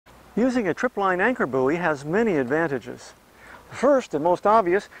Using a tripline anchor buoy has many advantages. The first and most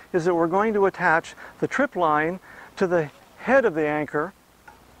obvious is that we're going to attach the tripline to the head of the anchor,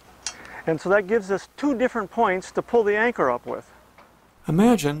 and so that gives us two different points to pull the anchor up with.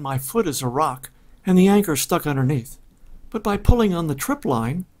 Imagine my foot is a rock and the anchor stuck underneath, but by pulling on the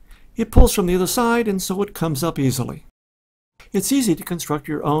tripline, it pulls from the other side and so it comes up easily. It's easy to construct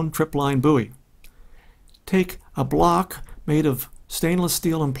your own tripline buoy. Take a block made of stainless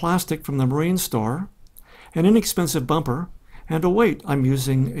steel and plastic from the marine store, an inexpensive bumper, and a weight. I'm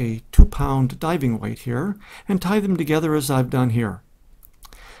using a 2-pound diving weight here, and tie them together as I've done here.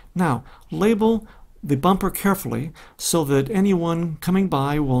 Now, label the bumper carefully so that anyone coming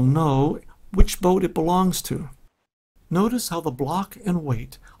by will know which boat it belongs to. Notice how the block and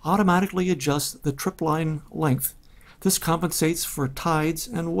weight automatically adjust the tripline length. This compensates for tides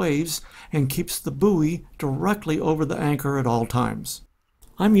and waves and keeps the buoy directly over the anchor at all times.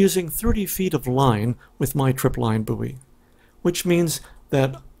 I'm using 30 feet of line with my tripline buoy, which means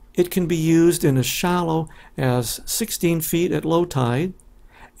that it can be used in as shallow as 16 feet at low tide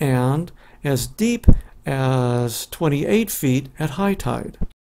and as deep as 28 feet at high tide.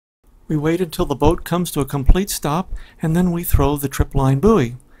 We wait until the boat comes to a complete stop and then we throw the tripline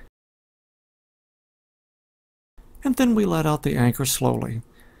buoy. And then we let out the anchor slowly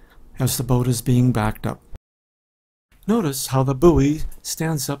as the boat is being backed up. Notice how the buoy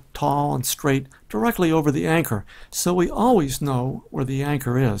stands up tall and straight directly over the anchor, so we always know where the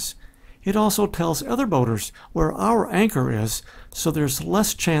anchor is. It also tells other boaters where our anchor is, so there's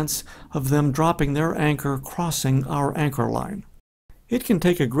less chance of them dropping their anchor crossing our anchor line. It can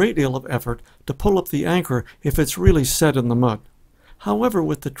take a great deal of effort to pull up the anchor if it's really set in the mud. However,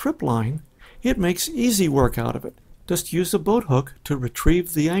 with the tripline, it makes easy work out of it. Just use a boat hook to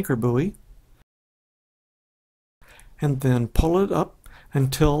retrieve the anchor buoy and then pull it up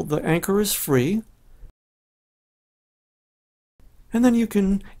until the anchor is free, and then you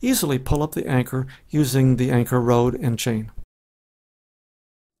can easily pull up the anchor using the anchor rod and chain.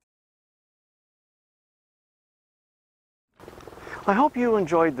 I hope you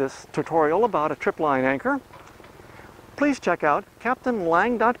enjoyed this tutorial about a tripline anchor. Please check out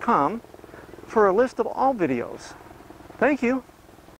CaptainLang.com for a list of all videos. Thank you.